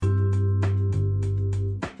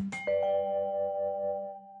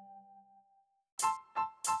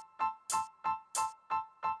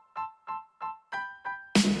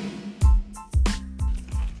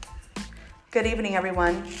Good evening,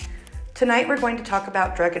 everyone. Tonight we're going to talk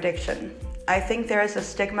about drug addiction. I think there is a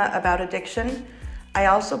stigma about addiction. I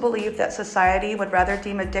also believe that society would rather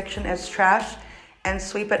deem addiction as trash and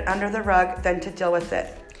sweep it under the rug than to deal with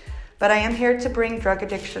it. But I am here to bring drug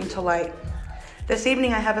addiction to light. This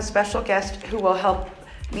evening I have a special guest who will help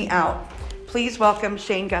me out. Please welcome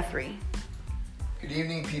Shane Guthrie. Good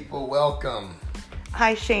evening, people. Welcome.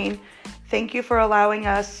 Hi, Shane. Thank you for allowing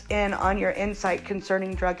us in on your insight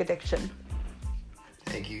concerning drug addiction.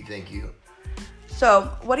 Thank you.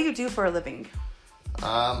 So, what do you do for a living?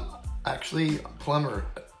 Actually, plumber.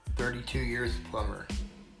 32 years plumber.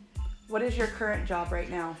 What is your current job right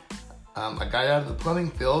now? I got out of the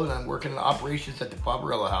plumbing field and I'm working in operations at the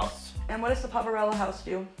Poverello House. And what does the Poverello House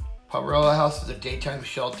do? Poverello House is a daytime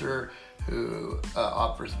shelter who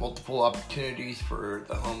offers multiple opportunities for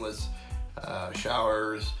the homeless,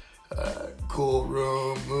 showers, cool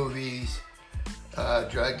room, movies,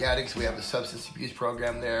 drug addicts. We have a substance abuse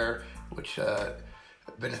program there, which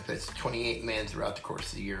benefits 28 men throughout the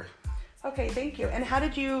course of the year. Okay, thank you. And how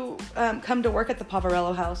did you come to work at the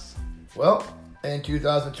Poverello House? Well, in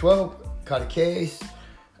 2012, caught a case,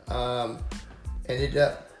 ended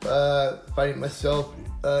up finding myself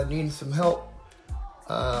needing some help.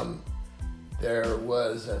 There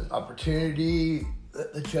was an opportunity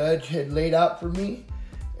that the judge had laid out for me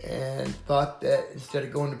and thought that instead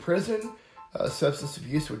of going to prison, substance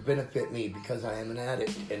abuse would benefit me because I am an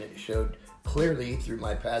addict, and it showed clearly through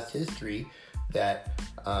my past history that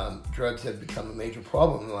drugs have become a major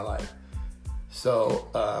problem in my life. So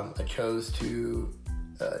I chose to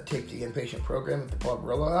take the inpatient program at the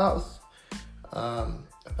Poverello House.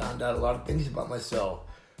 I found out a lot of things about myself,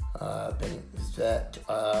 things that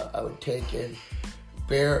I would take and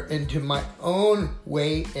bear into my own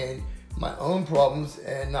weight and my own problems,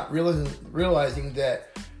 and not realizing that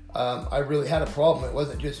I really had a problem. It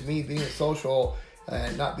wasn't just me being social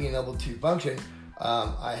and not being able to function.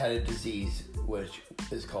 I had a disease which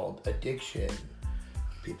is called addiction.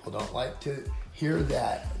 People don't like to hear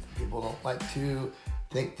that. People don't like to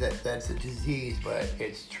think that that's a disease, but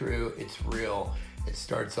it's true. It's real. It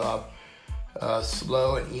starts off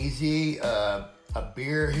slow and easy, a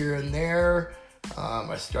beer here and there.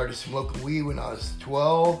 I started smoking weed when I was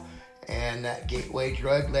 12, and that gateway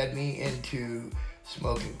drug led me into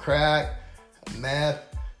smoking crack, meth.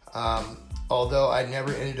 Although I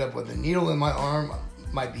never ended up with a needle in my arm,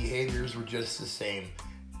 my behaviors were just the same.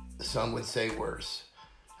 Some would say worse.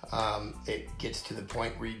 It gets to the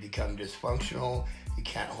point where you become dysfunctional. You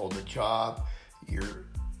can't hold a job. Your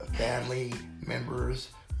family members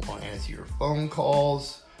won't answer your phone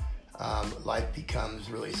calls. Life becomes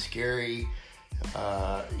really scary.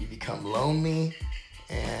 You become lonely,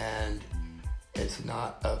 and it's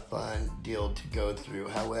not a fun deal to go through.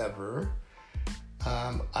 However,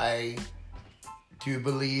 I do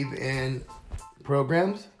believe in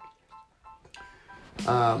programs.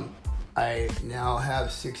 I now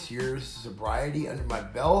have 6 years sobriety under my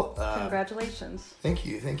belt. Congratulations. Thank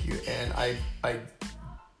you. And I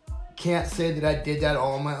can't say that I did that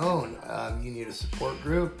all on my own. You need a support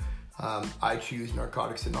group. I choose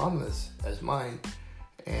Narcotics Anonymous as mine.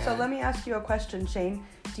 And so let me ask you a question, Shane.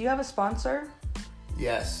 Do you have a sponsor?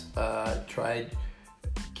 Yes. Tried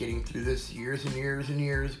getting through this years and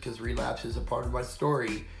years because relapse is a part of my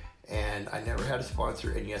story, and I never had a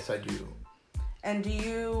sponsor, and yes, I do. And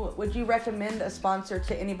would you recommend a sponsor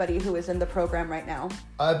to anybody who is in the program right now?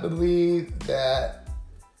 I believe that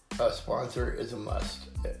a sponsor is a must.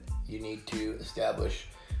 You need to establish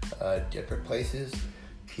different places,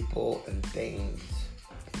 people, and things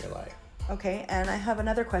in your life. Okay, and I have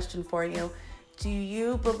another question for you. Do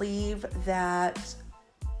you believe that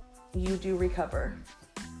you do recover?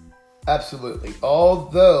 Absolutely.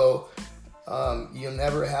 Although you'll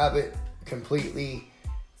never have it completely,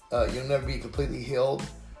 you'll never be completely healed,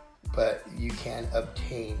 but you can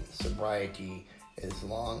obtain sobriety as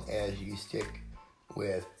long as you stick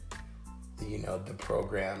with, the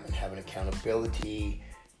program and have an accountability,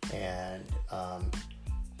 and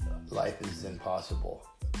life is impossible.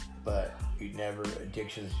 But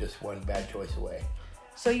addiction is just one bad choice away.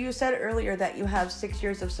 So you said earlier that you have 6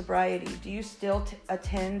 years of sobriety. Do you still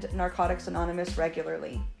attend Narcotics Anonymous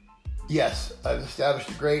regularly? Yes, I've established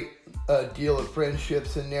a great deal of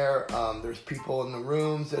friendships in there. There's people in the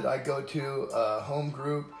rooms that I go to, home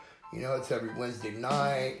group. It's every Wednesday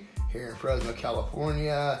night here in Fresno,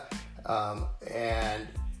 California. And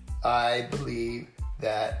I believe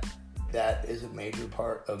that is a major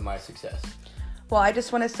part of my success. Well, I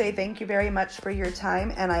just want to say thank you very much for your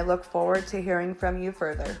time, and I look forward to hearing from you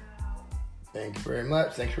further. Thank you very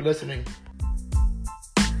much. Thanks for listening.